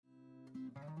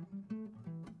Hey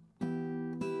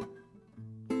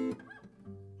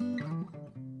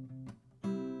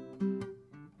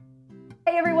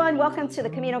everyone, welcome to the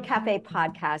Camino Cafe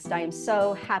podcast. I am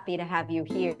so happy to have you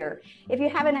here. If you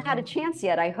haven't had a chance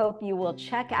yet, I hope you will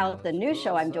check out the new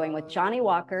show I'm doing with Johnny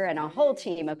Walker and a whole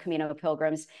team of Camino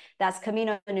Pilgrims. That's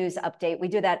Camino News Update. We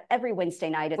do that every Wednesday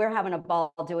night. We're having a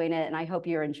ball doing it, and I hope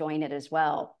you're enjoying it as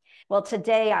well. Well,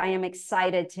 today I am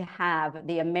excited to have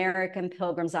the American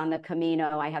Pilgrims on the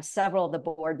Camino. I have several of the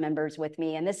board members with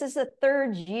me, and this is the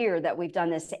third year that we've done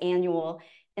this annual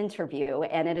interview,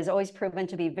 and it has always proven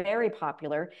to be very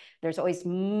popular. There's always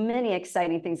many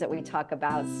exciting things that we talk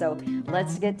about, so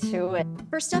let's get to it.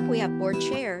 First up, we have board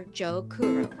chair Joe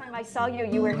Kuro. Last time I saw you,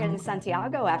 you were here in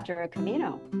Santiago after a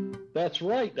Camino. That's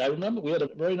right. I remember we had a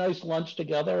very nice lunch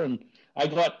together, and I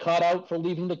got caught out for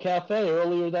leaving the cafe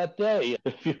earlier that day,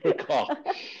 if you recall.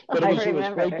 But it was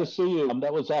great to see you.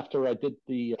 That was after I did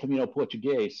the Camino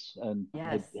Portuguese, and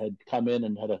yes. had come in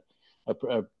and had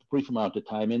a brief amount of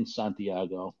time in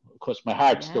Santiago. Of course, my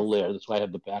heart's still there. That's why I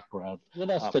have the background. With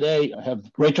us today, I have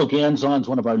Rachel Ganzon's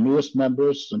one of our newest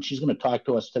members, and she's going to talk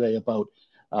to us today about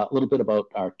a little bit about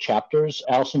our chapters.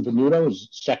 Allison Venuto is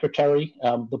secretary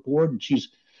of the board, and she's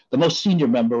the most senior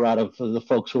member out of the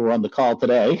folks who are on the call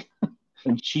today.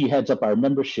 And she heads up our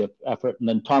membership effort. And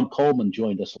then Tom Coleman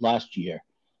joined us last year,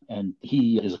 and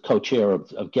he is a co-chair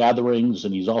of gatherings,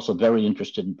 and he's also very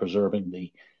interested in preserving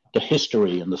the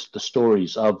history and the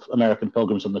stories of American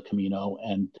Pilgrims on the Camino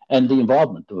and the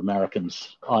involvement of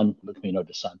Americans on the Camino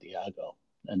de Santiago.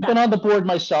 And I've been on the board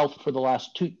myself for the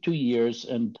last two years,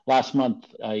 and last month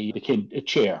I became a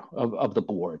chair of the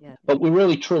board. Yeah. But we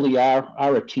really truly are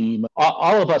a team.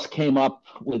 All of us came up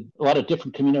with a lot of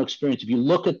different Camino experience. If you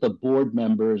look at the board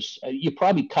members, you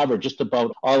probably cover just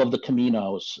about all of the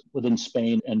Caminos within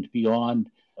Spain and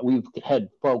beyond. We've had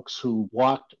folks who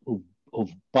walked,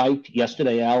 who've biked.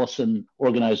 Yesterday, Allison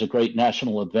organized a great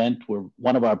national event where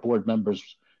one of our board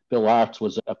members, Bill Arts,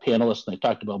 was a panelist, and they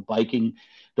talked about biking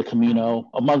the Camino.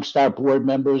 Amongst our board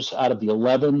members, out of the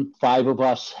 11, 5 of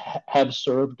us have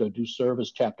served or do serve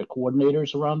as chapter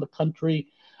coordinators around the country.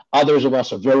 Others of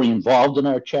us are very involved in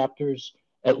our chapters.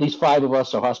 At least 5 of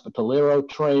us are Hospitalero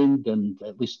trained, and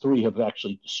at least 3 have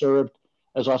actually served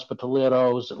as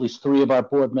Hospitaleros. At least 3 of our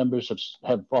board members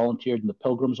have volunteered in the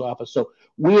Pilgrims office. So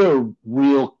we're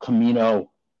real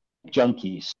Camino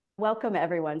junkies. Welcome,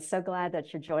 everyone. So glad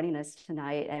that you're joining us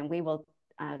tonight, and we will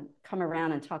come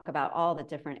around and talk about all the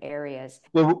different areas.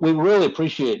 We really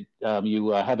appreciate you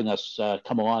having us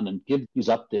come on and give these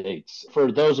updates.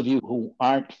 For those of you who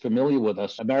aren't familiar with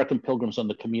us, American Pilgrims on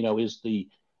the Camino is the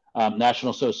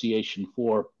National Association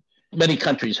for many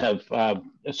countries have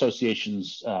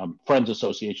associations, friends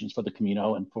associations for the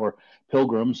Camino and for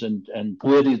pilgrims, and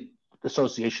we're the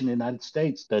association in the United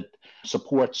States that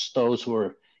supports those who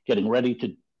are getting ready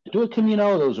to do a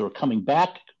Camino, those who are coming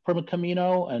back from a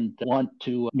Camino and want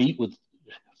to meet with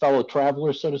fellow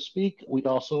travelers, so to speak. We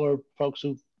also are folks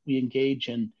who we engage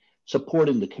in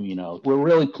supporting the Camino. We're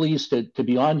really pleased to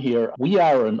be on here. We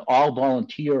are an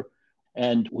all-volunteer,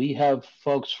 and we have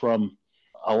folks from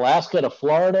Alaska to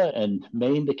Florida and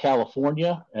Maine to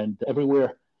California and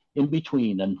everywhere in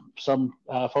between, and some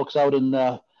folks out in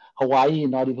Hawaii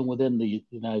and not even within the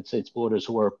United States borders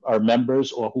who are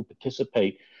members or who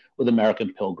participate with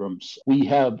American Pilgrims. We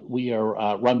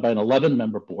are run by an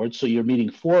 11-member board, so you're meeting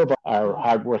 4 of our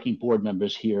hardworking board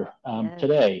members here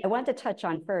today. I want to touch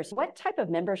on first, what type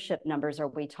of membership numbers are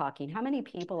we talking? How many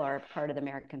people are part of the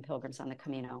American Pilgrims on the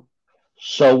Camino?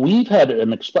 So we've had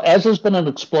as there's been an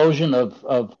explosion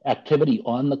of activity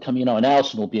on the Camino, and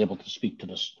Allison will be able to speak to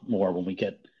this more when we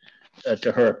get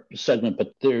to her segment,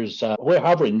 but we're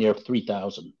hovering near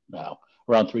 3,000 now,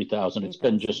 around 3,000. It's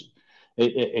been just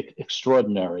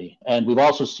extraordinary. And we've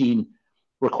also seen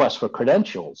requests for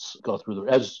credentials go through.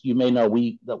 As you may know,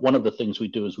 one of the things we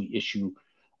do is we issue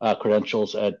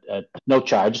credentials at no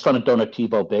charge, just on a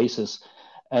donativo basis.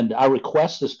 And our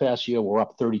requests this past year were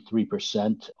up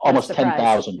 33%, almost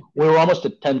 10,000. We were almost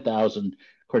at 10,000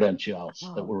 credentials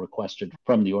that were requested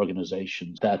from the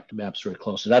organizations. That map's very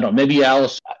close. And I don't know, maybe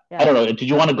Alice, I don't know, did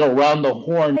you want to go around the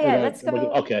horn? Yeah, let's go.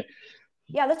 Okay.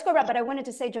 Yeah, let's go around. But I wanted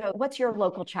to say, Joe, what's your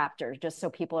local chapter, just so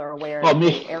people are aware of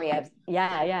the area?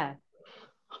 Yeah.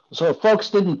 So if folks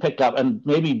didn't pick up, and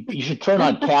maybe you should turn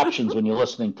on captions when you're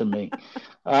listening to me.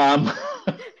 I'm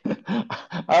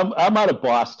out of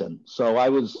Boston. So I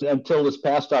was, until this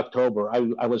past October,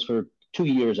 I was for 2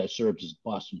 years, I served as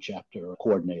Boston chapter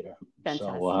coordinator.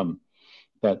 Fantastic.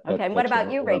 So, okay, and what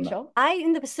about you, Rachel? I'm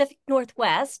in the Pacific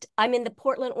Northwest. I'm in the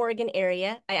Portland, Oregon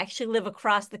area. I actually live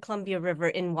across the Columbia River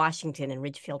in Washington, in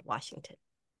Ridgefield, Washington.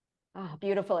 Oh,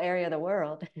 beautiful area of the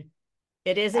world.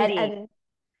 It is And indeed.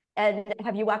 and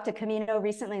have you walked a Camino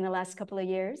recently in the last couple of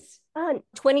years?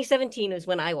 2017 was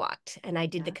when I walked and I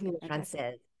did the Okay, Camino fantastic.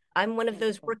 Francés. I'm one of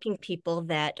those Wonderful. working people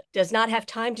that does not have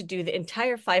time to do the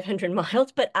entire 500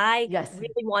 miles, but I Yes.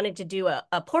 really wanted to do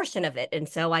a portion of it. And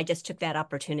so I just took that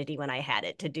opportunity when I had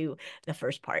it to do the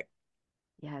first part.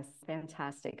 Yes,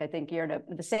 fantastic. I think you're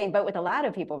in the same boat with a lot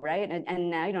of people, right?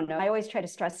 And I don't know. I always try to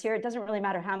stress here, it doesn't really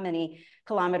matter how many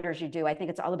kilometers you do. I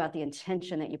think it's all about the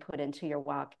intention that you put into your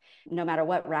walk, no matter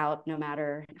what route, no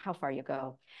matter how far you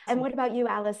go. And what about you,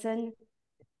 Allison?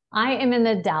 I am in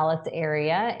the Dallas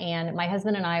area, and my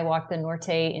husband and I walked the Norte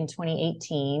in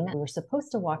 2018. We were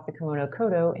supposed to walk the Komodo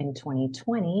Kodo in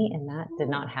 2020, and that did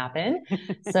not happen.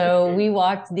 So we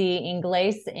walked the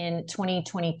Ingles in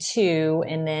 2022,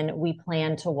 and then we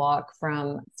plan to walk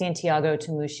from Santiago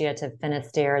to Murcia to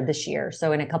Finisterre this year.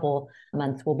 So in a couple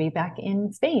months, we'll be back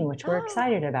in Spain, which we're Oh,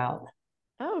 excited about.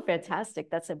 oh, fantastic.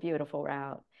 That's a beautiful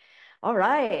route. All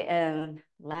right. And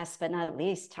last but not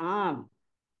least, Tom,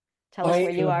 tell us I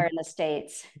where you are in the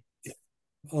States.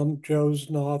 am Joe's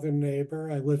northern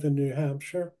neighbor. I live in New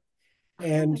Hampshire, Oh,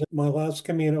 and my last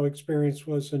Camino experience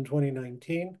was in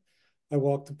 2019. I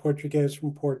walked the Portuguese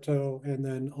from Porto and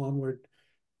then onward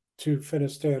to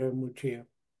Finisterre and Murcia.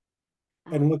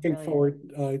 And oh, looking brilliant.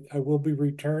 forward, I will be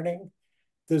returning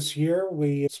this year.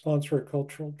 We sponsor a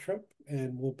cultural trip,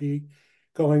 and we'll be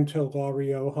going to La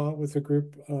Rioja with a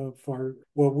group of our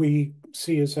what we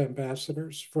see as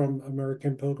ambassadors from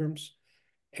American Pilgrims.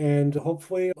 And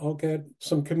hopefully I'll get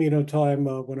some Camino time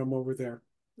when I'm over there.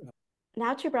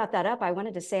 Now that you brought that up, I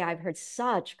wanted to say I've heard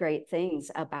such great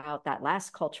things about that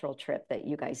last cultural trip that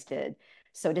you guys did.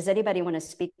 So does anybody want to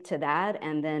speak to that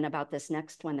and then about this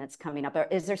next one that's coming up? Or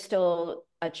is there still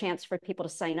a chance for people to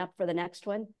sign up for the next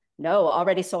one? No,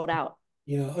 already sold out.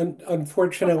 Yeah,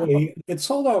 unfortunately, it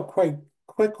sold out quite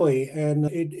quickly, and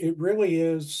it really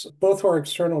is. Both our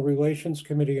external relations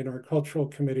committee and our cultural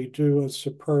committee do a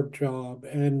superb job,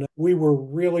 and we were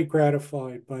really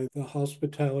gratified by the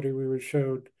hospitality we were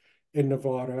showed in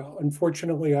Nevada.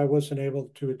 Unfortunately, I wasn't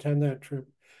able to attend that trip,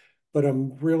 but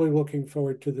I'm really looking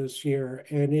forward to this year.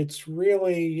 And it's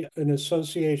really an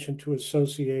association to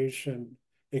association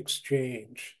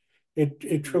exchange.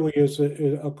 It truly is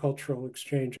a cultural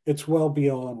exchange. It's well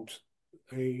beyond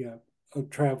a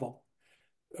travel,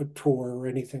 a tour, or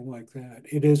anything like that.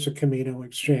 It is a Camino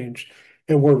exchange,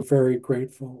 and we're very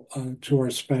grateful to our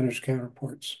Spanish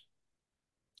counterparts.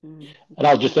 Mm. And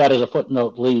I'll just add as a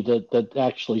footnote, Lee, that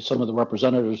actually some of the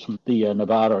representatives from the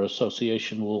Nevada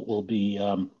Association will be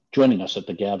joining us at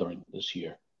the gathering this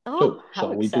year Oh, too. how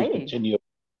So exciting.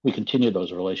 we continue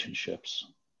those relationships.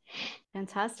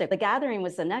 Fantastic. The gathering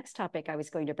was the next topic I was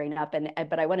going to bring up.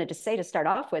 But I wanted to say to start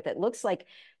off with, it looks like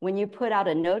when you put out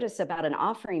a notice about an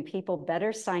offering, people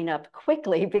better sign up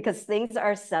quickly because things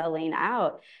are selling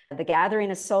out. The gathering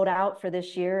is sold out for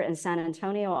this year in San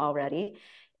Antonio already.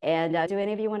 And do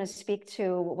any of you want to speak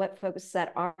to what folks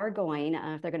that are going,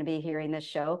 if they're going to be hearing this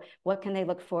show, what can they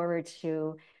look forward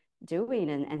to doing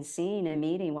and seeing and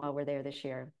meeting while we're there this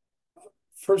year?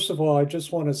 First of all, I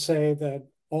just want to say that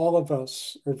all of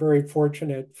us are very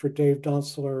fortunate for Dave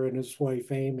Dunsler and his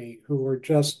wife Amy, who are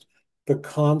just the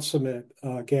consummate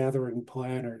gathering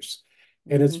planners.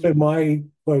 And it's been my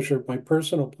pleasure, my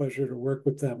personal pleasure, to work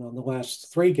with them on the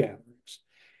last three gatherings.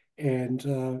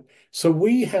 And so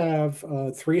we have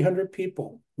 300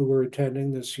 people who are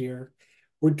attending this year.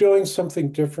 We're doing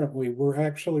something differently. We're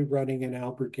actually running an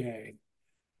albergue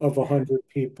of 100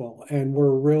 people, and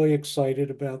we're really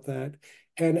excited about that.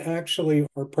 And actually,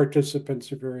 our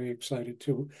participants are very excited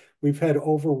too. We've had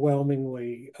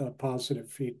overwhelmingly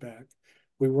positive feedback.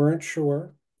 We weren't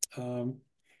sure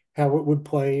how it would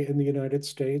play in the United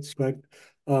States, but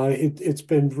it's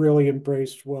been really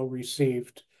embraced, well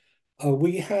received.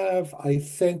 We have, I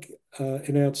think,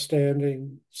 an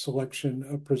outstanding selection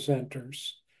of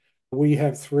presenters. We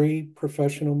have three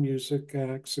professional music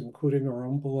acts, including our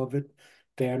own beloved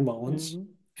Dan Mullins,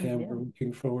 and Yeah. we're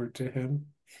looking forward to him.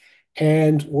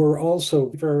 And we're also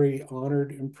very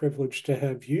honored and privileged to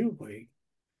have you, Lee,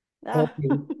 Ah,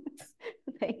 helping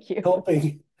thank you.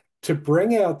 helping to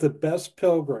bring out the best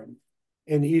pilgrim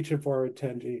in each of our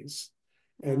attendees.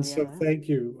 Oh, And so yeah. thank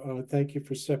you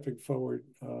for stepping forward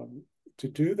to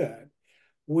do that.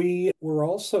 We were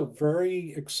also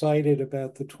very excited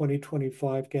about the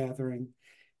 2025 gathering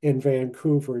in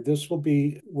Vancouver.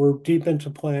 We're deep into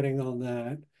planning on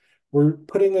that. We're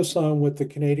putting this on with the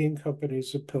Canadian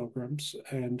companies of Pilgrims,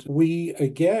 and we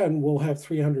again will have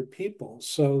 300 people.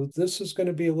 So this is going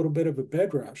to be a little bit of a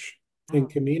bed rush in Oh,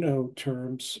 Camino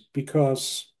terms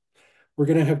because we're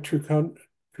going to have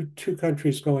two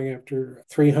countries going after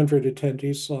 300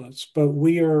 attendee slots, but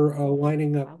we are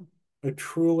lining up a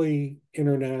truly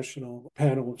international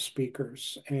panel of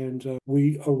speakers. And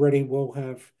we already will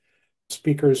have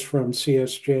speakers from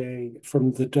CSJ,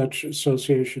 from the Dutch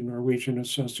Association, Norwegian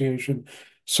Association,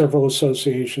 several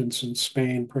associations in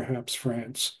Spain, perhaps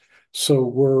France. So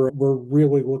we're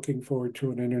really looking forward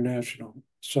to an international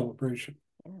celebration.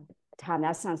 Tom,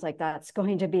 that sounds like that's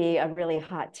going to be a really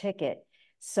hot ticket.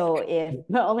 So if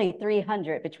only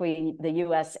 300 between the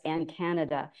US and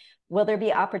Canada, will there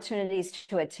be opportunities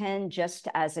to attend just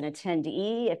as an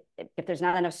attendee? If there's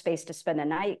not enough space to spend the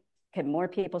night, can more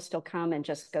people still come and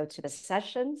just go to the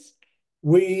sessions?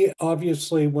 We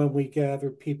obviously, when we gather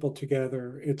people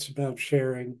together, it's about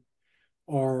sharing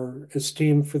our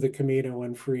esteem for the Camino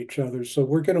and for each other. So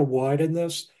we're going to widen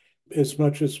this as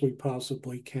much as we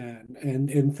possibly can.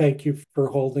 And thank you for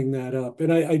holding that up.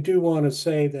 And I do want to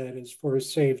say that as far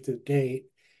as save the date,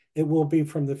 it will be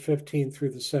from the 15th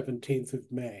through the 17th of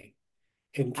May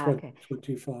in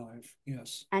 2025.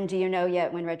 Yes. And do you know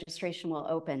yet when registration will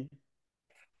open?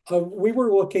 We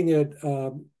were looking at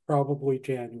probably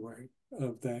January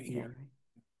of that year.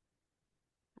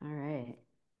 All right.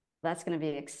 That's going to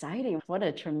be exciting. What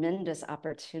a tremendous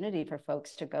opportunity for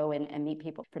folks to go and meet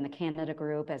people from the Canada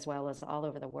group as well as all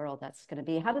over the world. That's going to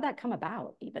be, how did that come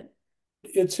about even?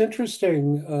 It's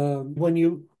interesting when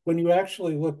you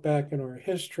actually look back in our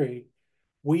history,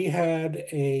 we had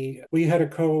a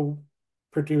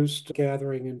co-produced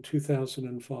gathering in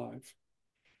 2005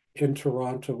 in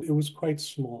Toronto. It was quite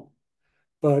small,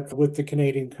 but with the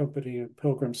Canadian Company of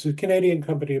Pilgrims. The Canadian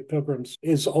Company of Pilgrims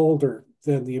is older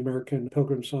than the American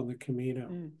Pilgrims on the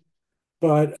Camino.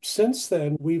 But since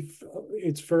then,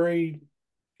 it's very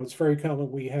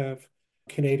common we have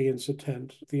Canadians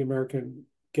attend the American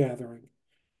gathering.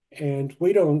 And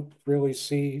we don't really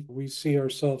we see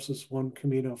ourselves as one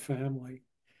Camino family.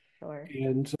 Sure.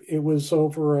 And it was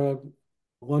over a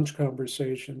lunch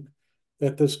conversation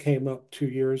that this came up 2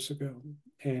 years ago.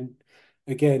 And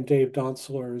again, Dave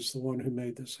Donsler is the one who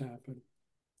made this happen.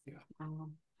 Yeah. Oh,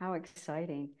 how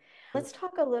exciting. Let's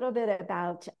talk a little bit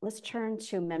about, let's turn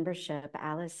to membership.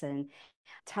 Allison,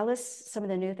 tell us some of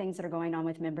the new things that are going on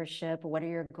with membership. What are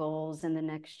your goals in the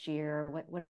next year?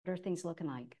 What are things looking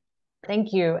like?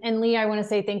 Thank you. And Lee, I want to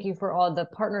say thank you for all the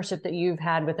partnership that you've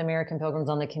had with American Pilgrims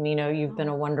on the Camino. You've been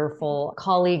a wonderful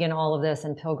colleague in all of this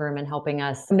and pilgrim and helping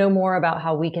us know more about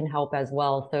how we can help as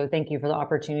well. So thank you for the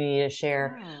opportunity to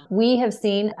share. Wow. We have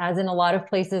seen, as in a lot of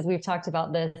places we've talked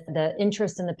about this, the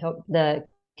interest in the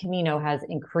Camino has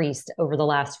increased over the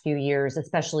last few years,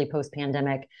 especially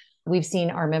post-pandemic. We've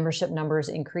seen our membership numbers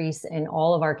increase in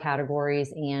all of our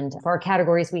categories. And for our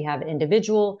categories, we have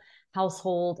individual,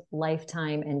 household,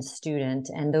 lifetime, and student.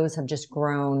 And those have just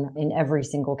grown in every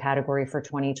single category for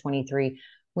 2023.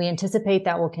 We anticipate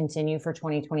that will continue for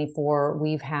 2024.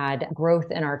 We've had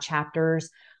growth in our chapters.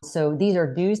 So these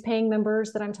are dues paying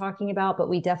members that I'm talking about, but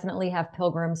we definitely have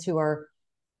pilgrims who are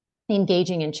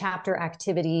engaging in chapter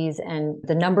activities, and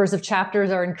the numbers of chapters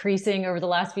are increasing over the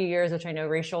last few years, which I know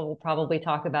Rachel will probably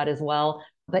talk about as well.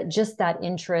 But just that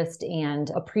interest and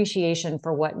appreciation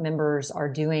for what members are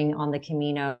doing on the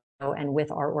Camino and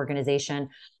with our organization.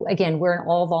 Again, we're an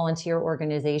all volunteer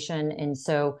organization. And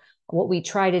so what we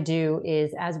try to do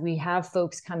is, as we have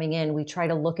folks coming in, we try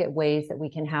to look at ways that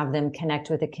we can have them connect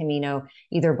with the Camino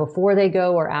either before they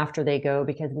go or after they go,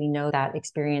 because we know that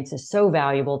experience is so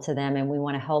valuable to them. And we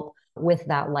want to help with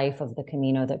that life of the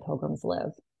Camino that pilgrims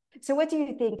live. So what do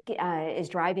you think is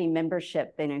driving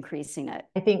membership and increasing it?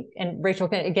 I think, and Rachel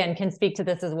can speak to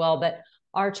this as well, but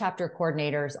our chapter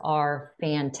coordinators are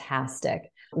fantastic.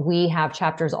 We have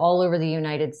chapters all over the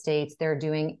United States. They're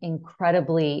doing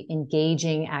incredibly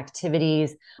engaging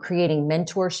activities, creating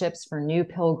mentorships for new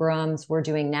pilgrims. We're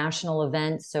doing national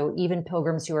events. So even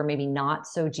pilgrims who are maybe not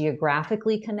so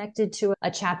geographically connected to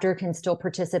a chapter can still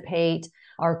participate.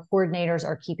 Our coordinators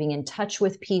are keeping in touch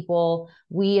with people.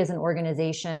 We as an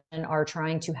organization are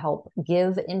trying to help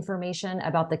give information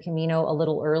about the Camino a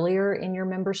little earlier in your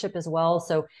membership as well.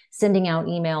 So sending out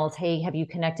emails, hey, have you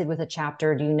connected with a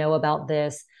chapter? Do you know about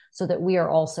this? So that we are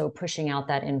also pushing out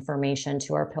that information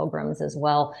to our pilgrims as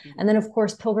well. And then, of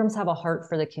course, pilgrims have a heart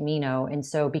for the Camino. And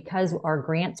so because our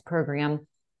grants program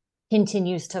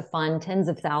continues to fund tens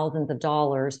of thousands of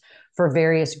dollars for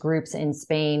various groups in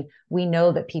Spain, we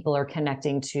know that people are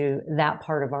connecting to that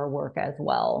part of our work as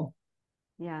well.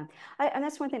 Yeah. And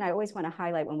that's one thing I always want to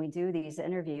highlight when we do these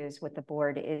interviews with the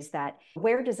board is that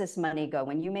where does this money go?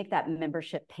 When you make that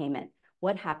membership payment,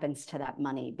 what happens to that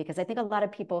money? Because I think a lot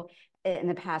of people in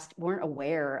the past weren't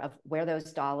aware of where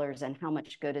those dollars and how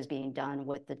much good is being done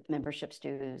with the membership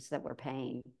dues that we're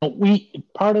paying.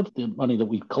 Part of the money that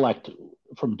we collect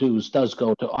from dues does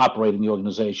go to operating the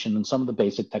organization and some of the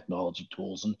basic technology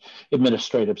tools and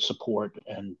administrative support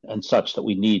and such that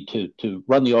we need to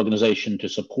run the organization, to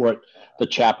support the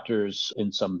chapters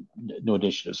in some new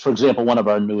initiatives. For example, one of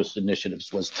our newest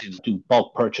initiatives was to do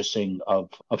bulk purchasing of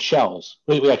shells.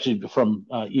 We actually, from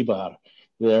Ibar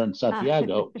there in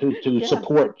Santiago, to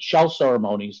support shell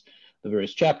ceremonies, the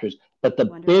various chapters. But the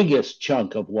biggest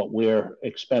chunk of what we're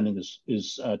expending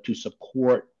is to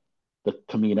support the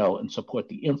Camino and support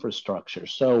the infrastructure.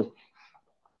 So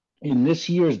in this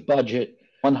year's budget,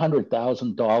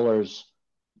 $100,000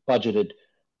 budgeted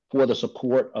for the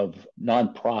support of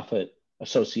nonprofit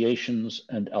associations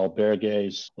and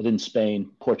albergues within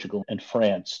Spain, Portugal, and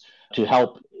France to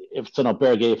help. If it's an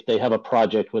albergue, if they have a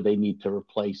project where they need to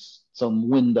replace some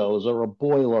windows or a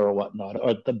boiler or whatnot,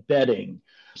 or the bedding.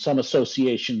 Some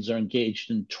associations are engaged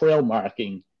in trail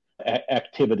marking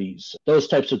activities, those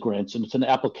types of grants. And it's an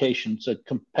application, it's a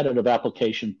competitive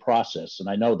application process. And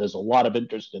I know there's a lot of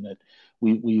interest in it.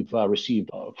 We've received,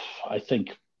 I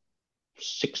think,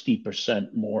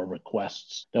 60% more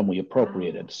requests than we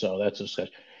appropriated. Wow. So that's a success.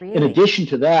 Really? In addition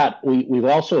to that, we've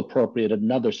also appropriated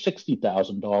another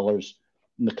 $60,000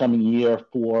 in the coming year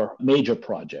for major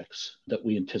projects that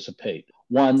we anticipate.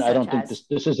 One, I don't think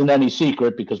this isn't any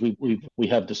secret because we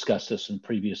have discussed this in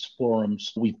previous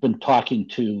forums. We've been talking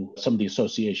to some of the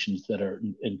associations that are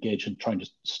engaged in trying to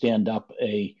stand up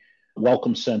a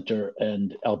welcome center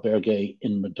and albergue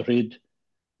in Madrid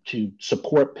to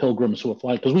support pilgrims who are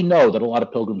flying, because we know that a lot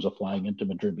of pilgrims are flying into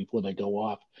Madrid before they go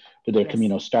off to their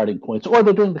Camino starting points, or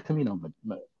they're doing the Camino,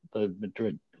 the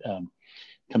Madrid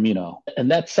Camino. And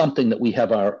that's something that we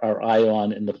have our eye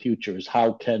on in the future, is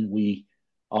how can we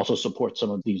also support some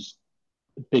of these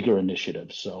bigger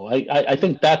initiatives. So I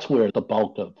think that's where the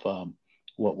bulk of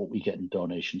what we get in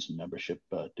donations and membership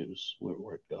dues,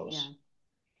 where it goes. Yeah.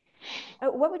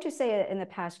 What would you say in the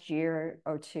past year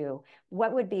or two,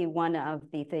 what would be one of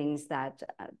the things that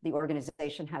the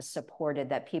organization has supported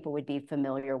that people would be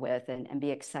familiar with and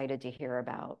be excited to hear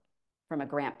about from a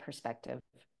grant perspective?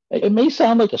 It may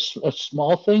sound like a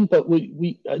small thing, but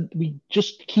we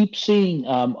just keep seeing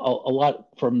a lot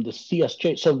from the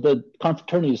CSJ, so the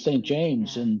Confraternity of St.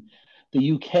 James in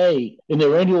the UK, in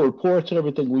their annual reports and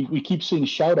everything. We keep seeing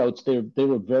shout outs. They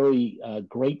were very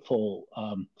grateful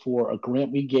for a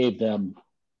grant we gave them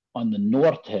on the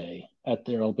Norte, at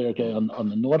their albergue on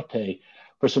the Norte,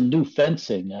 for some new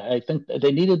fencing. I think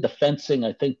they needed the fencing.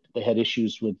 I think they had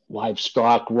issues with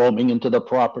livestock roaming into the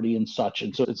property and such.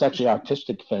 And so it's actually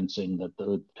artistic fencing that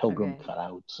the pilgrim cut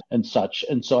out and such.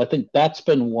 And so I think that's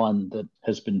been one that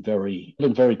has been very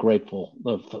grateful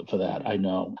for that. I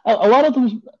know a lot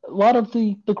of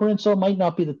the grants might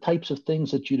not be the types of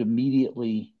things that you'd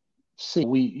immediately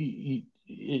see.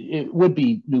 It would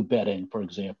be new bedding, for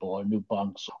example, or new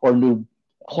bunks, or new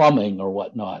plumbing or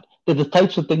whatnot. They're the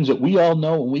types of things that we all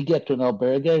know when we get to an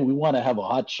albergue. We want to have a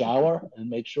hot shower and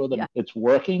make sure that it's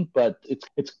working, but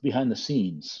it's behind the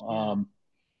scenes.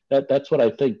 That's what I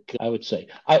think I would say.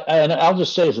 And I'll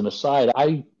just say as an aside,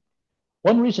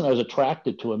 one reason I was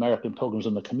attracted to American Pilgrims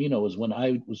on the Camino was when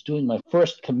I was doing my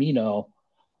first Camino.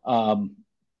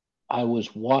 I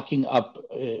was walking up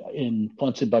in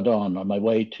Fontibadon on my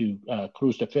way to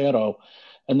Cruz de Ferro,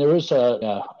 and there is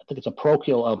I think it's a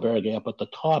parochial albergue up at the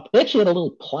top. They actually had a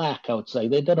little plaque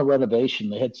outside. They'd done a renovation.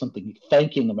 They had something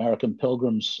thanking American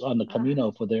Pilgrims on the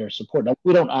Camino for their support. Now,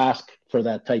 we don't ask for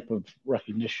that type of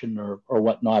recognition or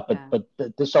whatnot, but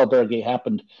this albergue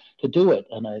happened to do it.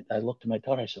 And I looked at my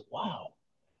daughter, I said, wow,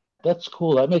 that's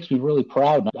cool. That makes me really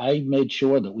proud. And I made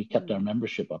sure that we kept our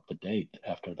membership up to date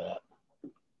after that.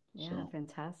 Yeah,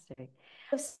 fantastic.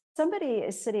 If somebody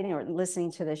is sitting or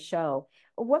listening to this show,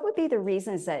 what would be the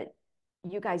reasons that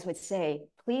you guys would say,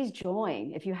 please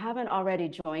join? If you haven't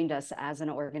already joined us as an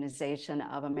organization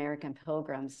of American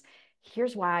Pilgrims,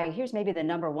 here's why. Here's maybe the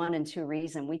number 1 and 2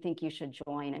 reason we think you should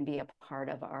join and be a part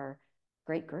of our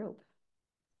great group.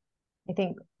 I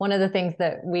think one of the things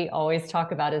that we always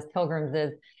talk about as pilgrims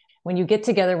is when you get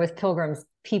together with pilgrims,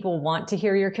 people want to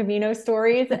hear your Camino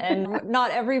stories, and not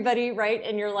everybody, right,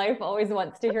 in your life always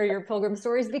wants to hear your pilgrim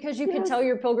stories, because you can tell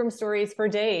your pilgrim stories for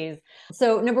days.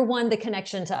 So number 1, the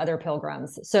connection to other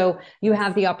pilgrims. So you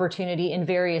have the opportunity in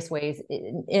various ways,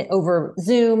 over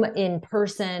Zoom, in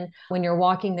person, when you're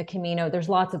walking the Camino. There's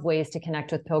lots of ways to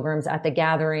connect with pilgrims at the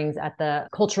gatherings, at the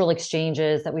cultural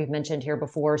exchanges that we've mentioned here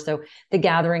before. So the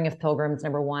gathering of pilgrims,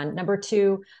 number 1. Number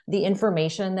 2, the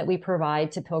information that we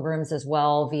provide to pilgrims as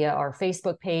well via our Facebook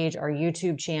Facebook page, our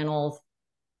YouTube channels.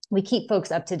 We keep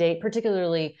folks up to date,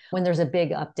 particularly when there's a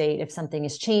big update. If something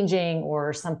is changing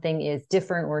or something is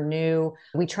different or new,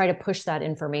 we try to push that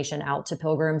information out to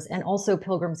pilgrims. And also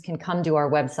pilgrims can come to our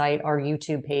website, our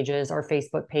YouTube pages, our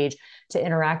Facebook page to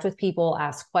interact with people,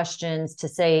 ask questions, to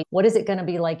say, what is it going to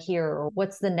be like here? Or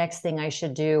what's the next thing I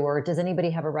should do? Or does anybody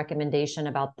have a recommendation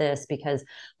about this? Because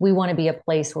we want to be a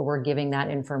place where we're giving that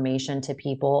information to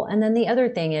people. And then the other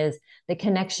thing is the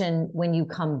connection when you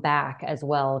come back as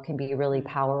well can be really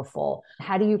powerful.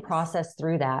 How do you process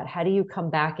through that? How do you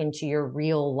come back into your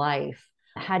real life?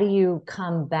 How do you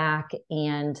come back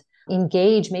and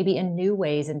engage maybe in new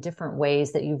ways and different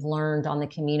ways that you've learned on the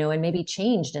Camino and maybe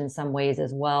changed in some ways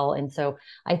as well? And so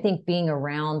I think being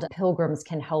around pilgrims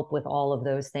can help with all of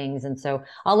those things. And so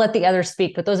I'll let the others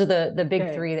speak, but those are the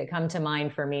big three that come to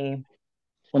mind for me.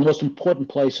 One of the most important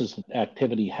places that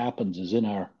activity happens is in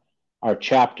our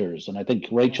chapters. And I think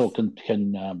Rachel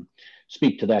can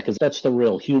speak to that, because that's the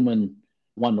real human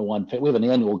one-to-one. We have an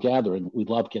annual gathering. We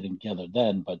love getting together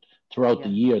then, but throughout the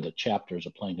year, the chapters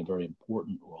are playing a very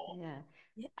important role.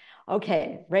 Yeah.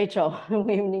 Okay, Rachel,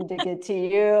 we need to get to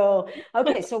you.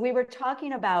 Okay, so we were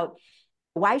talking about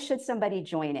why should somebody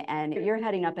join it? And you're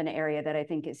heading up an area that I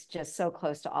think is just so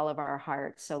close to all of our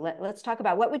hearts. So let's talk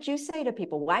about, what would you say to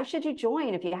people? Why should you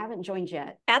join if you haven't joined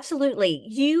yet? Absolutely.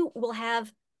 You will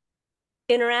have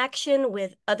interaction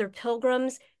with other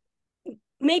pilgrims,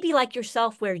 maybe like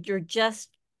yourself, where you're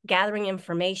just gathering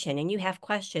information and you have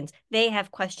questions, they have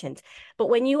questions. But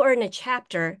when you are in a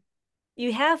chapter,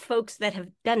 you have folks that have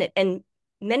done it, and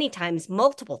many times,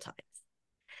 multiple times.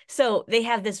 So they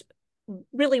have this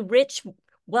really rich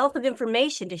wealth of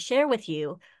information to share with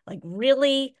you, like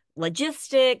really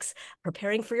logistics,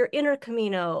 preparing for your inner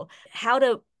Camino, how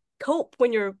to cope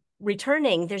when you're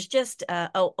returning. There's just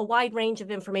a wide range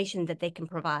of information that they can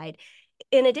provide.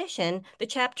 In addition, the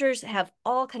chapters have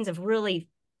all kinds of really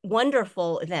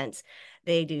wonderful events.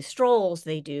 They do strolls,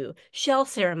 they do shell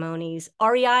ceremonies,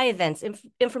 REI events,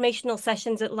 informational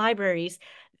sessions at libraries,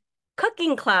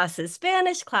 cooking classes,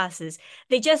 Spanish classes.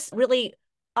 They just really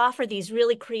offer these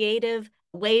really creative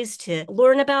ways to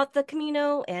learn about the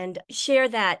Camino and share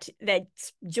that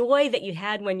joy that you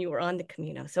had when you were on the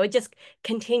Camino. So it just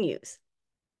continues.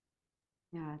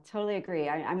 Yeah, totally agree.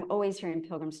 I'm always hearing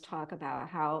pilgrims talk about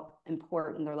how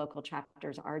important their local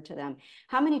chapters are to them.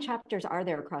 How many chapters are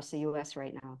there across the U.S.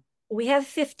 right now? We have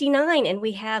 59, and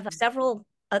we have several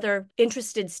other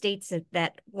interested states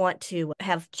that want to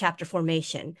have chapter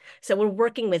formation. So we're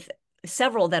working with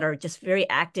several that are just very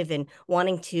active in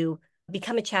wanting to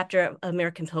become a chapter of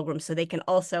American Pilgrims so they can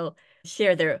also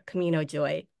share their Camino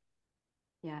joy.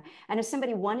 Yeah. And if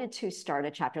somebody wanted to start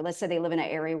a chapter, let's say they live in an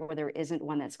area where there isn't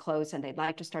one that's close and they'd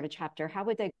like to start a chapter, how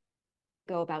would they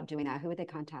go about doing that? Who would they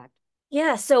contact?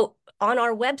 Yeah, so on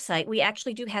our website, we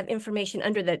actually do have information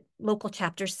under the local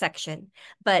chapters section,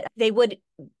 but they would,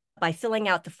 by filling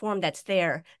out the form that's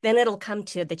there, then it'll come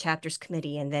to the chapters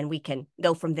committee, and then we can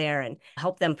go from there and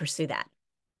help them pursue that.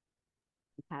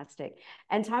 Fantastic.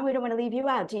 And Tom, we don't want to leave you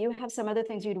out. Do you have some other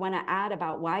things you'd want to add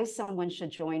about why someone should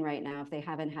join right now if they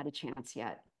haven't had a chance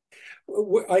yet?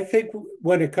 I think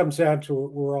when it comes down to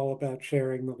it, we're all about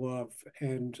sharing the love,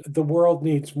 and the world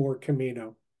needs more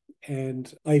Camino.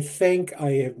 And I think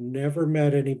I have never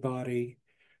met anybody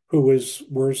who is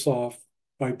worse off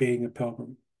by being a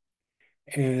pilgrim.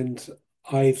 And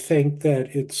I think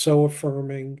that it's so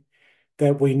affirming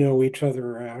that we know each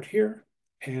other out here.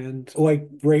 And like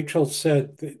Rachel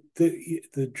said,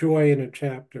 the joy in a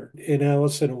chapter, and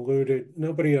Allison alluded,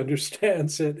 nobody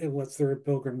understands it unless they're a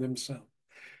pilgrim themselves.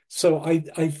 So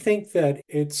I think that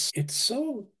it's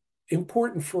so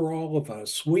important for all of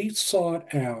us. We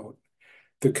sought out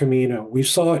the Camino. We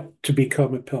sought to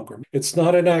become a pilgrim. It's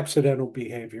not an accidental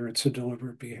behavior, it's a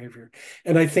deliberate behavior.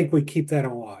 And I think we keep that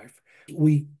alive.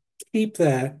 We keep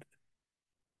that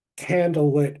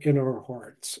candle lit in our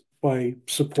hearts by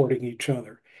supporting each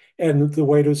other. And the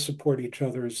way to support each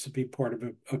other is to be part of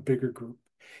a bigger group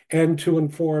and to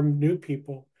inform new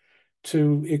people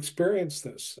to experience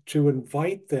this, to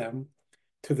invite them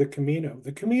to the Camino.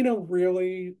 The Camino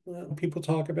really, people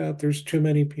talk about there's too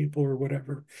many people or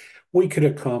whatever. We could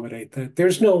accommodate that.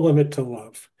 There's no limit to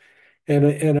love.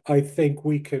 And I think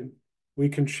we can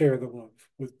share the love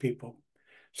with people.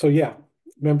 So yeah,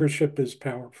 membership is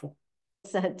powerful.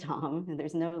 Said Tom,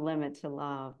 there's no limit to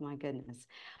love. My goodness.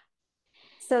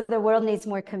 So the world needs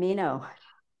more Camino.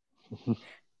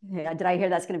 Yeah, did I hear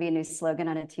that's going to be a new slogan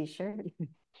on a t-shirt?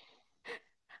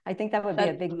 I think that would be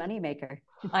a big money maker.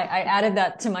 I added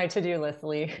that to my to-do list,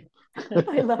 Lee.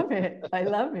 I love it. I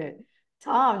love it.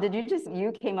 Tom,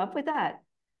 you came up with that?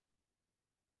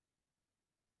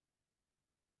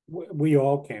 We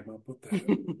all came up with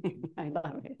that. I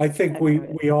love it. I think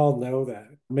we all know that.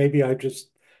 Maybe I just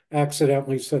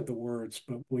accidentally said the words,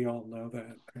 but we all know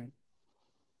that, right?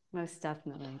 Most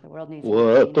definitely. The world needs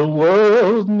more What the Camino.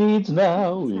 world needs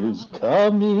now is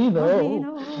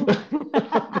Camino.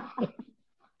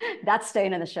 That's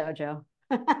staying in the show, Joe.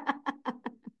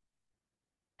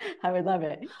 I would love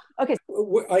it. Okay.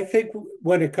 I think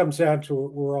when it comes down to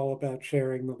it, we're all about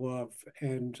sharing the love,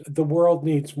 and the world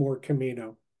needs more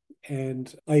Camino.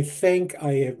 And I think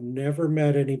I have never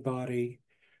met anybody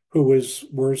who is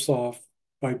worse off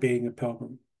by being a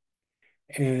pilgrim.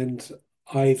 And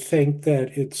I think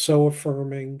that it's so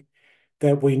affirming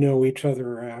that we know each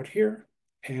other out here.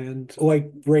 And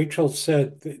like Rachel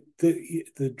said,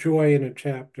 the joy in a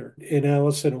chapter, and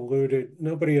Allison alluded,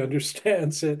 nobody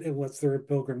understands it unless they're a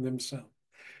pilgrim themselves.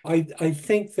 I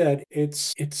think that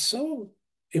it's so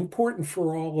important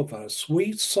for all of us.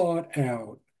 We sought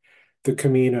out the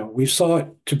Camino. We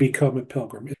sought to become a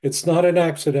pilgrim. It's not an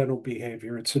accidental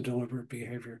behavior, it's a deliberate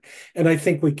behavior. And I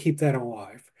think we keep that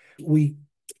alive. We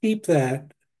keep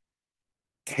that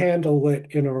candle lit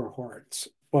in our hearts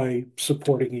by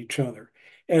supporting each other.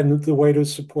 And the way to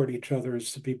support each other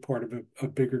is to be part of a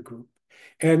bigger group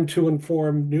and to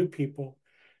inform new people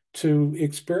to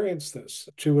experience this,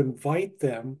 to invite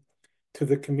them to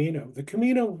the Camino. The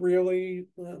Camino really,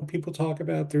 people talk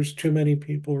about there's too many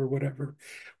people or whatever.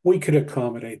 We could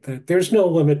accommodate that. There's no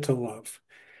limit to love.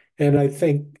 And I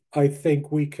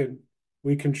think we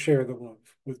can share the love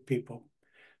with people.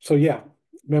 So yeah,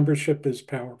 membership is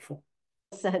powerful.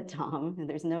 Said Tom,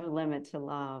 there's no limit to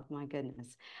love. My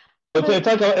goodness.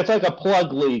 It's like a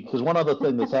plug league, because one other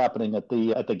thing that's happening at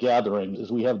the gathering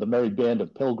is we have the Merry Band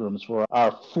of Pilgrims for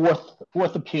our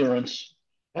fourth appearance.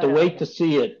 To wait to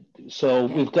see it. So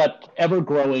we've got ever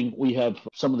growing. We have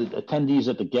some of the attendees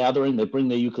at the gathering. They bring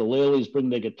their ukuleles, bring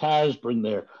their guitars, bring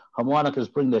their harmonicas,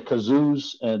 bring their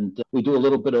kazoos, and we do a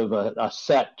little bit of a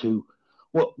set to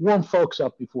warm folks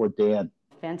up before Dan.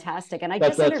 Fantastic. And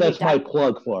that's my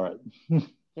plug for it.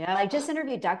 Yeah, I just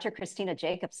interviewed Dr. Christina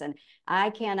Jacobson. I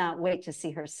cannot wait to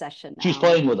see her session now. She's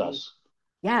playing with us.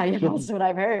 Yeah, that's what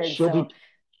I've heard.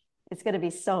 It's going to be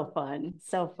so fun.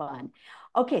 So fun.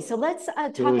 Okay, so let's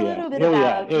talk a little bit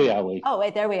about... Here we are. Oh,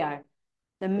 wait, there we are.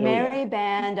 The Merry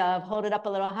Band of, hold it up a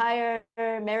little higher,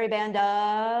 Merry Band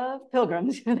of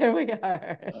Pilgrims. There we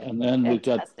are. And then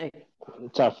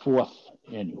it's our fourth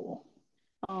annual.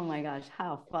 Oh my gosh,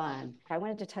 how fun. I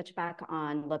wanted to touch back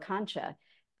on La Concha.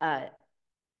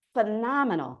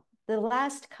 Phenomenal. The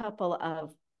last couple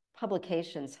of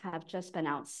publications have just been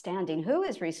outstanding. Who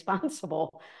is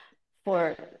responsible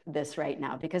for this right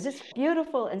now? Because it's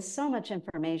beautiful and so much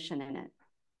information in it.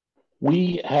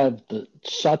 We have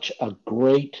such a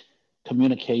great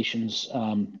communications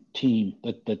team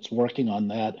that's working on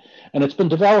that. And it's been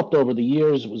developed over the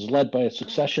years. It was led by a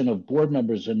succession of board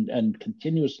members and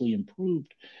continuously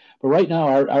improved. But right now,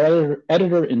 our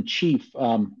editor-in-chief,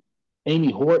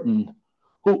 Amy Horton,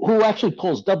 who actually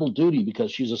pulls double duty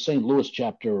because she's a St. Louis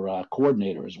chapter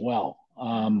coordinator as well.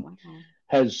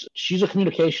 She's a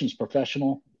communications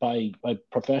professional by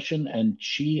profession, and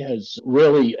she has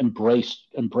really embraced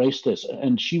this.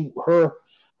 And her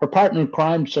partner in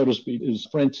crime, so to speak, is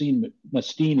Francine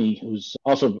Mastini,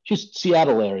 she's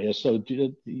Seattle area, so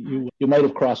you might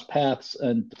have crossed paths.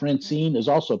 And Francine is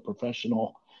also a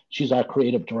professional. She's our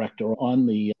creative director on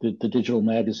the digital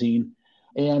magazine.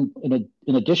 And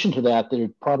in addition to that, there are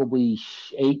probably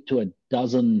 8 to a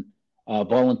dozen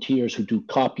volunteers who do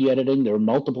copy editing. There are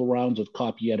multiple rounds of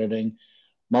copy editing,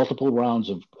 multiple rounds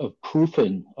of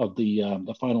proofing of the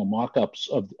final mock-ups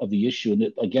of the issue.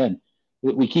 And again,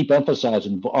 we keep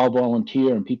emphasizing all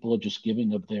volunteer, and people are just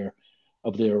giving of their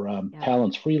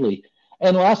talents freely.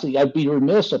 And lastly, I'd be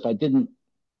remiss if I didn't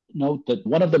note that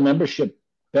one of the membership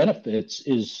benefits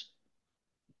is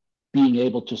being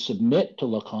able to submit to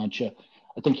La Concha.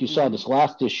 I think you saw this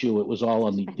last issue. It was all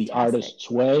on the artist's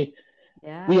way.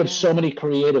 Yeah, we have so many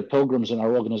creative pilgrims in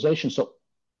our organization. So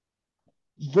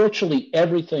virtually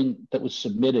everything that was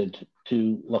submitted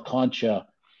to La Concha,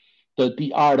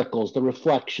 the articles, the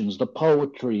reflections, the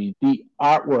poetry, the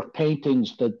artwork,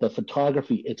 paintings, the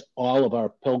photography, it's all of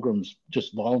our pilgrims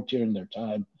just volunteering their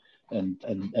time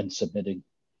and submitting.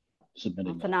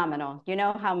 Phenomenal. You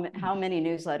know how many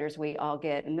newsletters we all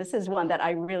get, and this is one that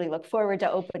I really look forward to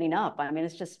opening up. I mean,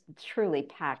 it's just truly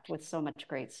packed with so much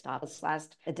great stuff. This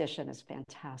last edition is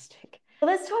fantastic.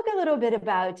 Let's talk a little bit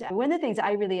about one of the things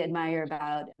I really admire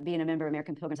about being a member of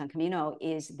American Pilgrims on Camino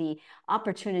is the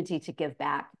opportunity to give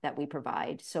back that we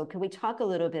provide. So can we talk a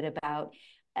little bit about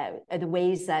the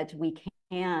ways that we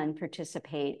can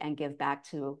participate and give back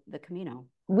to the Camino?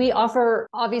 We offer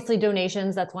obviously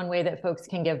donations. That's one way that folks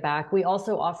can give back. We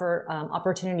also offer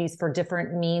opportunities for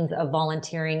different means of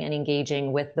volunteering and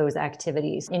engaging with those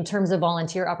activities. In terms of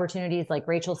volunteer opportunities, like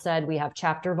Rachel said, we have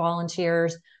chapter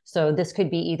volunteers. So this could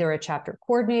be either a chapter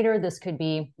coordinator. This could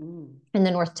be in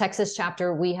the North Texas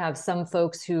chapter. We have some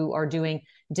folks who are doing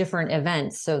different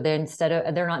events. So then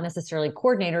they're not necessarily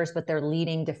coordinators, but they're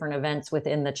leading different events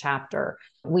within the chapter.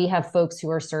 We have folks who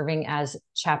are serving as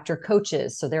chapter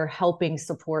coaches. So they're helping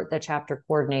support the chapter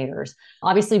coordinators.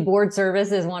 Obviously, board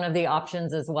service is one of the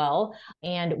options as well.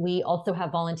 And we also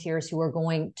have volunteers who are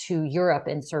going to Europe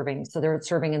and serving. So they're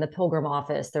serving in the Pilgrim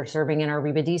office. They're serving in our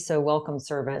Ribadiso welcome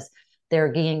service.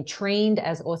 They're getting trained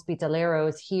as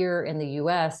hospitaleros here in the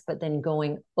US, but then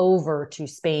going over to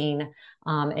Spain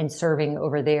and serving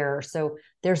over there. So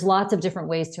there's lots of different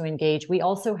ways to engage. We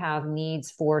also have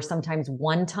needs for sometimes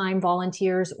one-time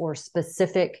volunteers or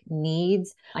specific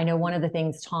needs. I know one of the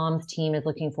things Tom's team is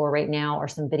looking for right now are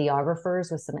some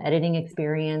videographers with some editing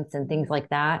experience and things like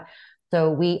that. So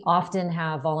we often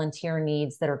have volunteer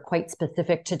needs that are quite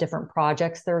specific to different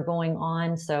projects that are going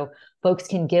on. So folks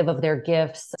can give of their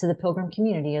gifts to the Pilgrim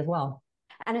community as well.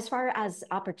 And as far as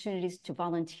opportunities to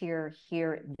volunteer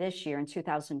here this year in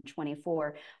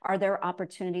 2024, are there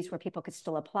opportunities where people could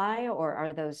still apply, or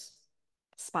are those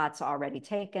spots already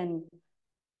taken,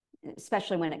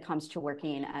 especially when it comes to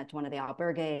working at one of the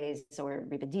albergues or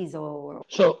Ribadizo?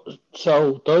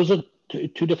 So those are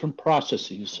two different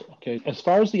processes. Okay. As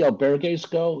far as the albergues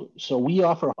go, so we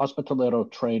offer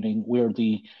hospitalero training. We're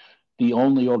the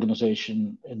only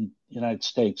organization in the United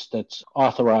States that's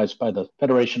authorized by the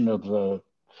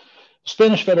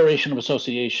Spanish Federation of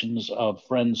Associations of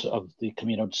Friends of the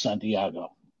Camino de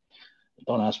Santiago.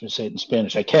 Don't ask me to say it in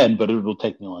Spanish. I can, but it will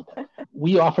take me a long time.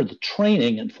 We offer the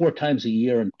training and 4 times a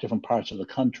year in different parts of the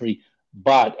country.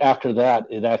 But after that,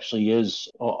 it actually is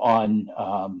on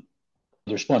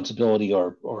the responsibility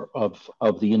or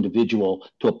of the individual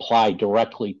to apply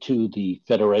directly to the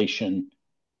federation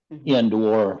and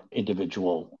or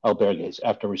individual albergues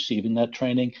after receiving that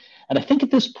training. And I think at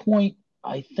this point,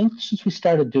 since we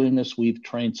started doing this, we've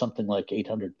trained something like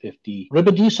 850.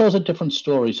 Ribadiso is a different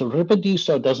story. So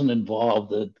Ribadiso doesn't involve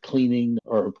the cleaning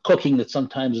or cooking that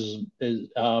sometimes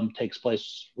takes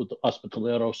place with the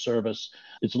hospitalero service.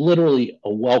 It's literally a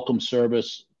welcome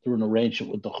service through an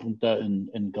arrangement with the Junta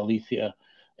in Galicia.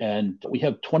 And we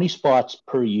have 20 spots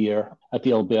per year at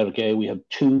the albergue. We have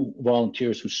 2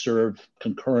 volunteers who serve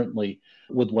concurrently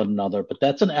with one another. But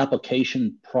that's an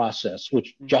application process,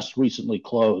 which just recently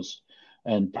closed.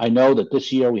 And I know that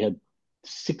this year we had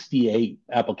 68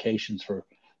 applications for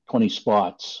 20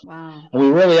 spots. Wow. And we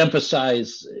really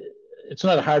emphasize, it's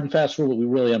not a hard and fast rule, but we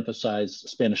really emphasize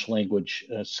Spanish language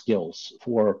skills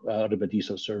for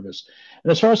Ribadiso service.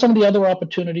 And as far as some of the other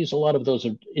opportunities, a lot of those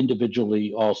are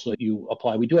individually also you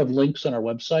apply. We do have links on our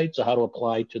website, so how to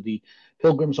apply to the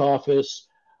Pilgrims office,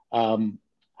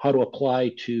 how to apply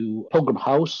to Pilgrim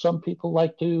House, some people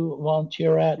like to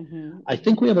volunteer at. I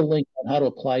think we have a link on how to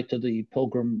apply to the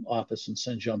Pilgrim office in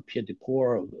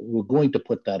Saint-Jean-Pied-de-Port. We're going to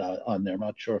put that on there. I'm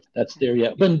not sure if that's there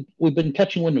yet. We've been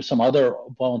catching wind of some other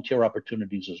volunteer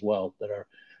opportunities as well that our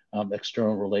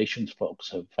external relations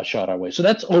folks have shot our way. So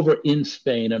that's over in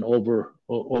Spain and over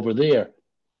there.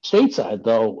 Stateside,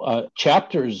 though,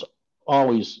 chapters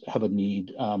always have a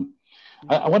need.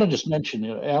 I want to just mention,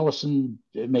 Allison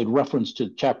made reference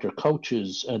to chapter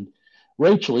coaches, and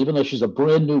Rachel, even though she's a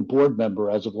brand new board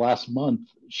member as of last month,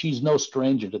 she's no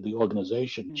stranger to the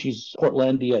organization. She's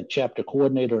Portlandia chapter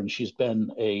coordinator, and she's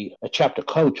been a chapter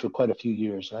coach for quite a few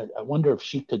years. I wonder if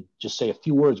she could just say a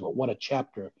few words about what a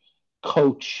chapter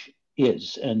coach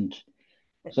is and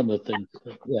some of the things.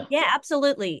 Yeah,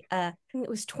 absolutely. I think it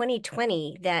was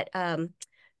 2020 that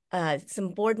some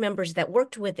board members that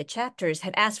worked with the chapters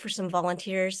had asked for some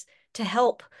volunteers to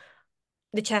help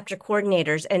the chapter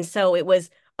coordinators. And so it was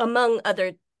among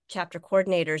other chapter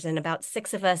coordinators, and about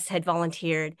 6 of us had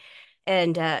volunteered.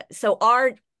 And so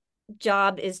our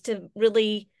job is to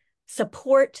really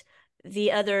support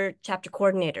the other chapter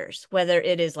coordinators, whether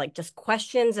it is like just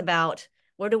questions about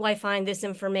where do I find this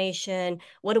information?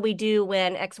 What do we do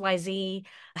when XYZ?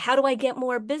 How do I get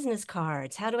more business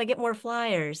cards? How do I get more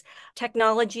flyers?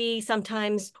 Technology,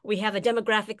 sometimes we have a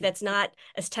demographic that's not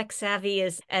as tech savvy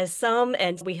as some,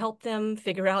 and we help them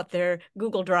figure out their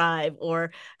Google Drive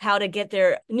or how to get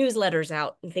their newsletters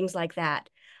out and things like that.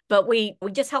 But we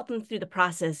just help them through the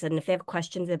process. And if they have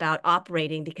questions about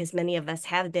operating, because many of us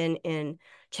have been in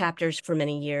chapters for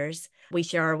many years, we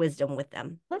share our wisdom with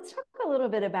them. Let's talk a little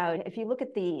bit about, if you look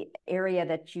at the area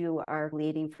that you are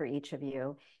leading for each of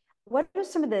you, What are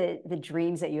some of the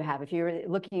dreams that you have? If you're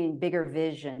looking bigger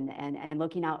vision and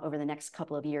looking out over the next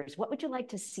couple of years, what would you like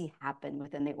to see happen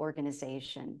within the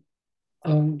organization?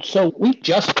 So we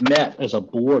just met as a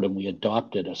board and we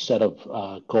adopted a set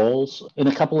of goals. In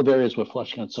a couple of areas, we're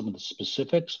fleshing out some of the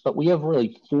specifics, but we have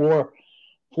really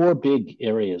four big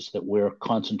areas that we're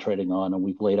concentrating on, and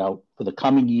we've laid out for the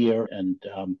coming year, and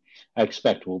I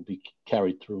expect will be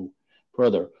carried through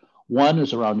further. One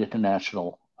is around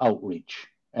international outreach,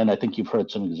 and I think you've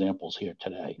heard some examples here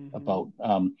today about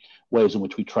ways in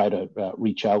which we try to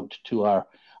reach out to our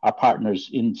partners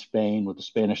in Spain with the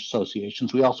Spanish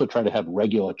associations. We also try to have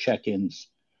regular check-ins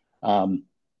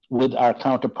with our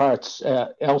counterparts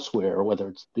elsewhere, whether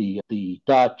it's the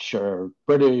Dutch or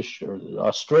British or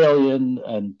Australian,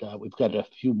 and we've got a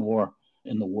few more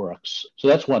in the works. So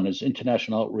that's one, is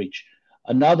international outreach.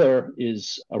 Another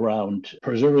is around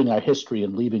preserving our history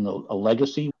and leaving a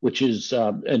legacy, which is,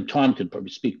 and Tom could probably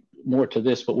speak more to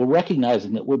this, but we're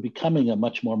recognizing that we're becoming a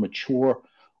much more mature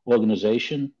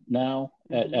organization now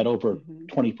at over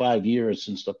 25 years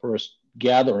since the first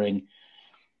gathering.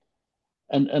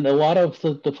 And a lot of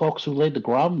the folks who laid the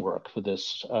groundwork for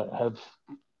this have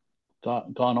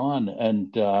gone on,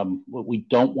 and we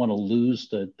don't want to lose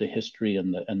the history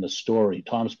and the story.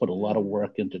 Tom's put a lot of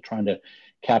work into trying to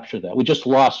capture that. We just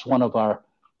lost one of our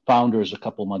founders a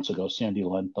couple of months ago, Sandy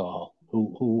Lenthal,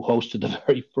 who hosted the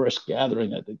very first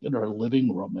gathering, I think, in her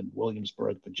living room in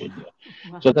Williamsburg, Virginia.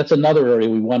 Wow. So that's another area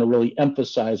we want to really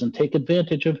emphasize and take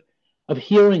advantage of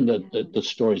hearing the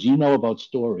stories. You know about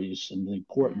stories and the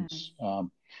importance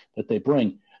that they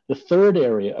bring. The third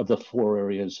area of the four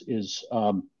areas is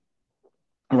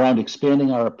around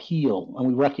expanding our appeal,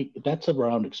 and that's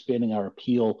around expanding our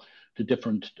appeal to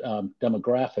different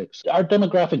demographics. Our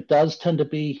demographic does tend to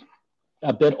be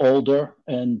a bit older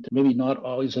and maybe not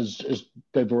always as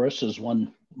diverse as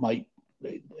one might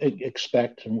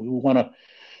expect, and we want to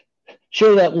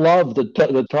share that love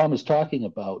that Tom is talking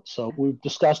about. So we've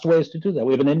discussed ways to do that.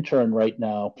 We have an intern right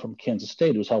now from Kansas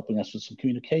State who's helping us with some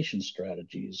communication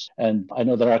strategies. And I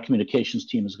know that our communications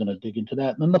team is going to dig into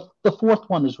that. And then the fourth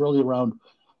one is really around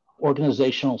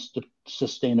organizational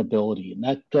sustainability. And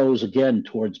that goes, again,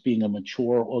 towards being a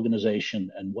mature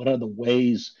organization and what are the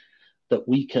ways that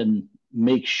we can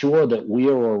make sure that we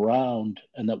are around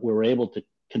and that we're able to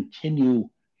continue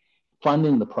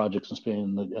funding the projects in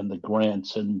Spain and the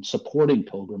grants and supporting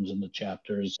Pilgrims in the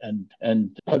chapters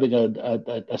and having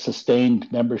a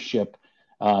sustained membership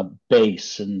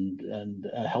base and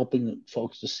helping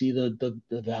folks to see the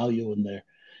value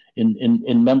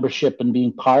in membership and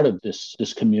being part of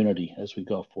this community as we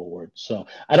go forward. So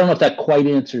I don't know if that quite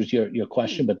answers your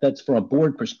question, but that's from a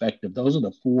board perspective. Those are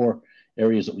the four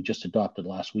areas that we just adopted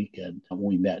last weekend when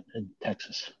we met in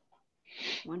Texas.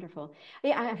 Wonderful.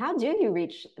 Yeah, how do you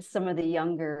reach some of the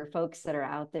younger folks that are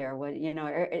out there? What,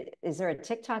 is there a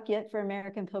TikTok yet for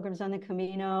American Pilgrims on the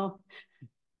Camino?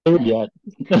 Not yet.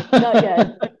 Not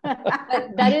yet.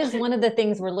 But that is one of the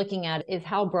things we're looking at, is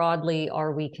how broadly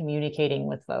are we communicating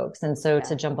with folks? And so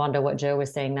to jump onto what Joe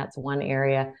was saying, that's one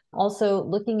area. Also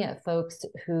looking at folks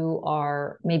who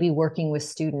are maybe working with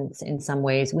students in some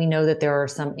ways. We know that there are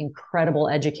some incredible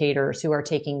educators who are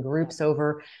taking groups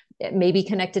over, maybe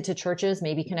connected to churches,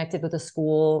 maybe connected with a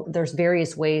school. There's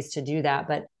various ways to do that,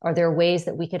 but are there ways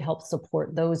that we could help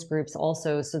support those groups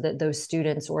also, so that those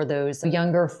students or those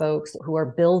younger folks who are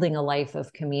building a life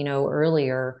of Camino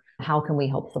earlier, how can we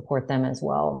help support them as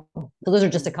well? So those are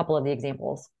just a couple of the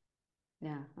examples.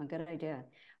 Yeah, a good idea.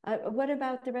 What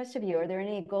about the rest of you? Are there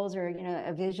any goals or,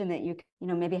 a vision that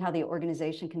maybe how the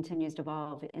organization continues to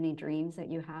evolve? Any dreams that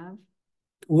you have?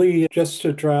 Lee, just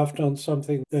to draft on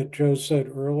something that Joe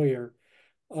said earlier,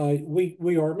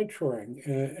 we are maturing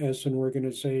as an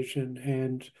organization,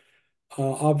 and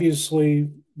obviously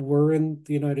we're in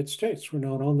the United States. We're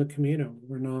not on the Camino.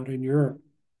 We're not in Europe.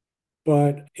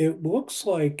 But it looks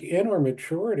like in our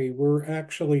maturity, we're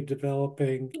actually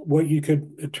developing what you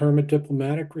could term a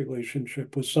diplomatic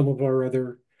relationship with some of our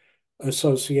other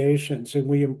associations, and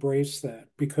we embrace that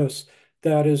because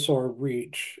that is our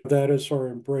reach. That is our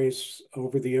embrace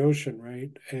over the ocean,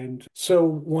 right? And so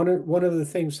one of the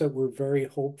things that we're very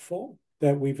hopeful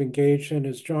that we've engaged in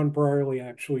is John Brierley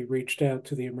actually reached out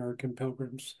to the American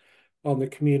Pilgrims on the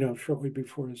Camino shortly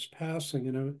before his passing.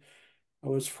 And I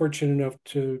was fortunate enough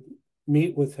to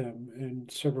meet with him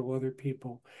and several other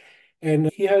people.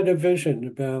 And he had a vision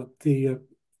about the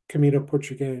Camino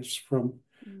Portuguese from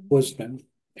Lisbon.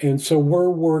 And so we're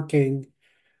working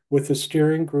with a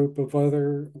steering group of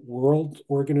other world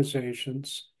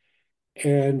organizations,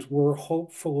 and we're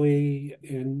hopefully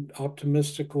and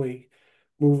optimistically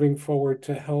moving forward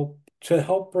to help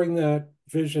bring that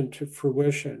vision to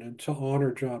fruition and to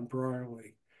honor John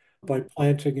Brierley by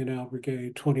planting an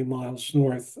albergue 20 miles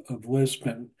north of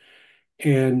Lisbon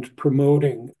and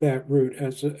promoting that route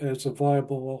as a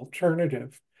viable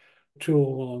alternative to a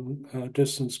long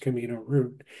distance Camino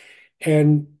route.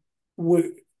 And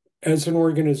as an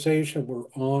organization, we're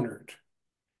honored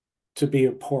to be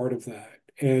a part of that.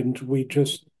 And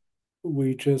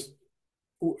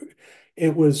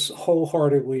it was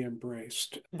wholeheartedly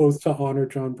embraced, both to honor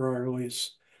John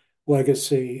Brierley's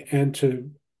legacy and to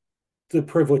the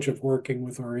privilege of working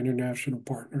with our international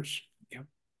partners. Yeah.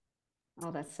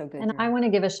 Oh, that's so good. And I want to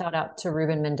give a shout out to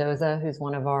Ruben Mendoza, who's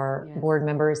one of our board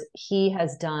members. He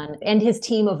has done, and his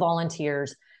team of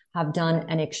volunteers have done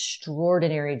an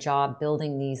extraordinary job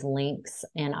building these links.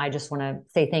 And I just want to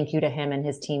say thank you to him and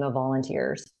his team of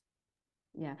volunteers.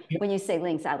 Yeah. When you say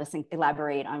links, Allison,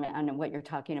 elaborate on what you're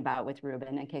talking about with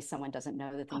Ruben in case someone doesn't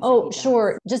know the things. Oh,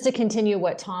 sure. Just to continue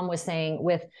what Tom was saying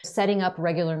with setting up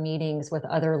regular meetings with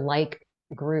other like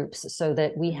groups so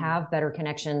that we have better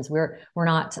connections. We're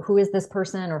not, who is this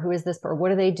person or who is this, or what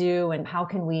do they do? And how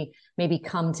can we maybe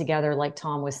come together, like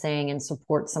Tom was saying, and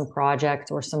support some project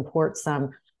or support some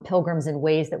pilgrims in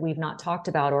ways that we've not talked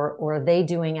about, or are they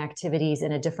doing activities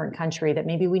in a different country that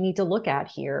maybe we need to look at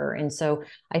here? And so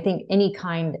I think any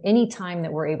time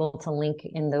that we're able to link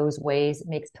in those ways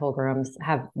makes pilgrims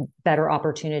have better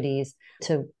opportunities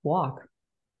to walk.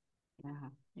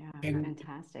 Yeah,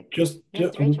 fantastic. Just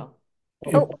Rachel.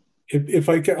 If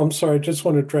I can, I'm sorry, I just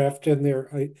want to draft in there.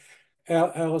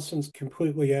 Allison's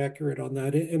completely accurate on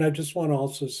that. And I just want to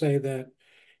also say that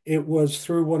it was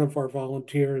through one of our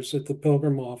volunteers at the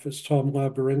Pilgrim office, Tom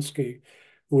Laborinsky,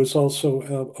 who was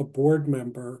also a board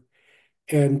member,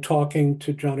 and talking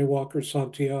to Johnny Walker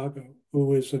Santiago,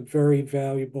 who is a very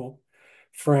valuable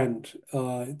friend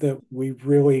that we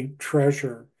really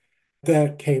treasure,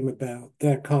 that came about,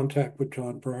 that contact with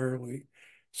John Brierley.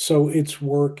 So it's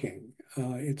working.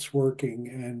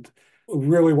 And we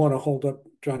really want to hold up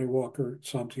Johnny Walker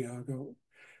Santiago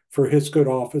for his good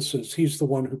offices. He's the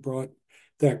one who brought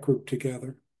that group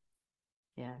together.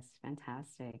 Yes,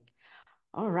 fantastic.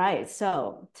 All right,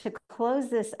 so to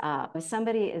close this up, if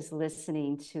somebody is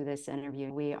listening to this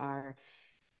interview, we are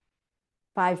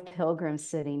 5 pilgrims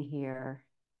sitting here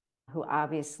who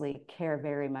obviously care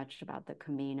very much about the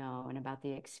Camino and about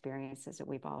the experiences that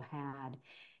we've all had.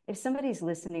 If somebody's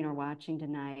listening or watching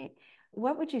tonight,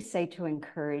 what would you say to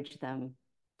encourage them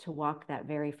to walk that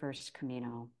very first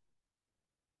Camino?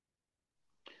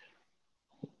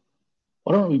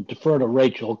 Why don't we defer to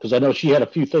Rachel, because I know she had a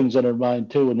few things in her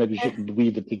mind too, and maybe she can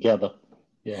weave it together.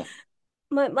 Yeah.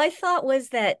 My thought was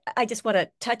that I just want to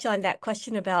touch on that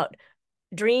question about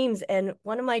dreams. And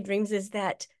one of my dreams is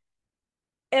that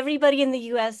everybody in the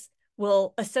U.S.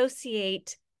 will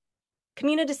associate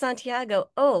Camino de Santiago.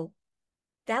 Oh,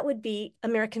 that would be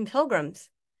American Pilgrims.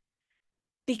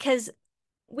 Because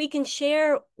we can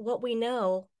share what we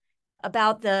know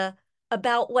about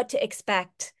what to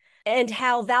expect and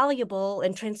how valuable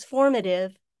and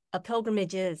transformative a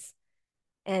pilgrimage is,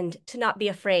 and to not be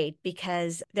afraid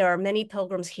because there are many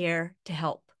pilgrims here to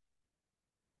help.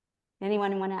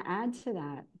 Anyone want to add to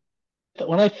that?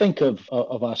 When I think of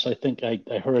us, I think I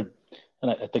heard,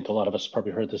 and I think a lot of us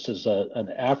probably heard this, as an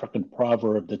African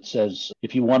proverb that says,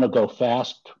 if you want to go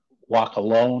fast, walk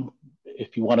alone.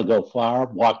 If you want to go far,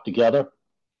 walk together.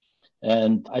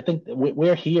 And I think that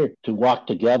we're here to walk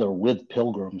together with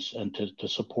pilgrims and to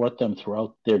support them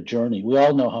throughout their journey. We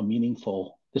all know how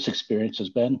meaningful this experience has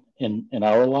been in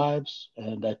our lives.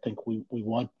 And I think we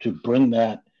want to bring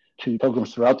that to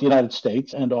pilgrims throughout the United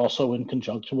States and also in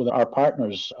conjunction with our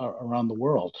partners around the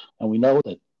world. And we know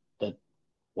that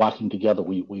walking together,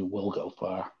 we will go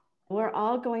far. We're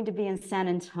all going to be in San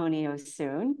Antonio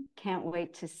soon. Can't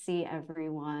wait to see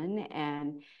everyone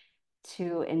and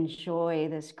to enjoy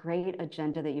this great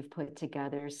agenda that you've put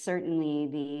together. Certainly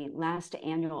the last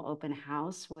annual open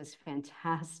house was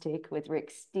fantastic with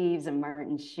Rick Steves and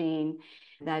Martin Sheen.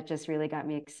 That just really got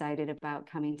me excited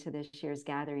about coming to this year's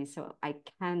gathering. So I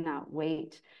cannot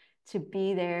wait to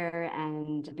be there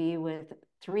and be with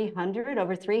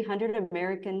over 300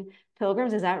 American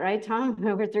pilgrims. Is that right, Tom?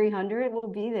 Over 300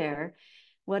 will be there.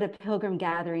 What a pilgrim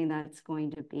gathering that's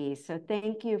going to be. So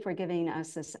thank you for giving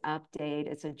us this update.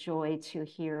 It's a joy to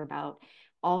hear about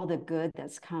all the good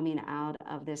that's coming out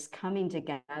of this coming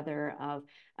together of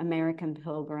American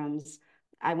pilgrims.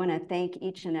 I want to thank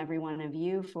each and every one of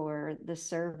you for the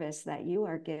service that you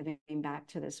are giving back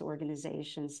to this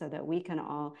organization so that we can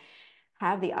all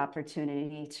have the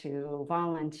opportunity to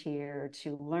volunteer,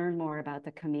 to learn more about the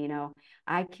Camino.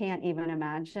 I can't even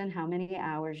imagine how many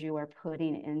hours you are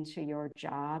putting into your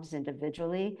jobs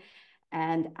individually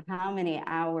and how many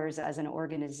hours as an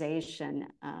organization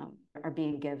are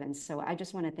being given. So I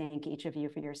just want to thank each of you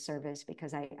for your service,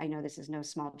 because I know this is no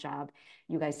small job.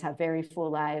 You guys have very full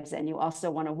lives, and you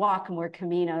also want to walk more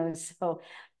Caminos. So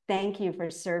thank you for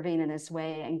serving in this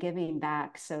way and giving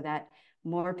back so that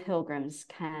more pilgrims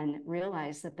can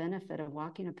realize the benefit of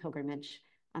walking a pilgrimage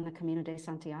on the Camino de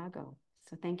Santiago.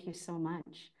 So thank you so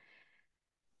much.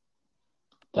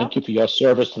 Thank you for your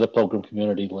service to the pilgrim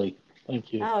community, Lee.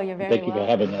 Thank you. Oh, you're very welcome. Thank you for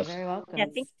having us. You're very welcome. Yeah,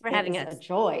 thanks for having us. It's a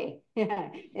joy. Yeah,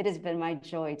 it has been my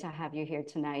joy to have you here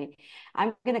tonight.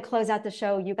 I'm going to close out the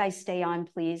show. You guys stay on,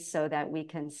 please, so that we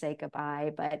can say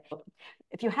goodbye. But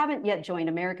if you haven't yet joined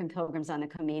American Pilgrims on the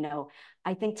Camino,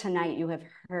 I think tonight you have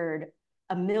heard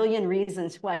a million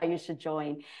reasons why you should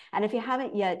join. And if you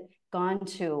haven't yet gone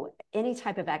to any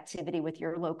type of activity with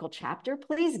your local chapter,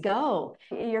 please go.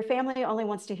 Your family only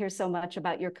wants to hear so much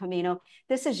about your Camino.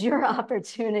 This is your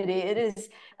opportunity. It is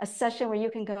a session where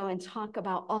you can go and talk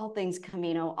about all things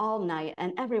Camino all night,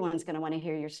 and everyone's going to want to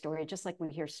hear your story, just like we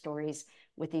hear stories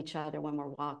with each other when we're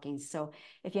walking. So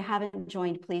if you haven't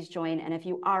joined, please join. And if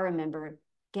you are a member,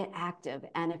 get active.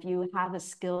 And if you have a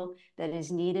skill that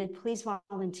is needed, please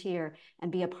volunteer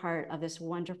and be a part of this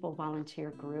wonderful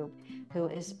volunteer group who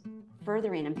is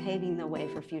furthering and paving the way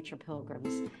for future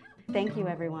pilgrims. Thank you,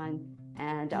 everyone.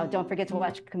 And don't forget to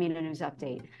watch Camino News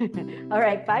Update. All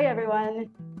right, bye, everyone.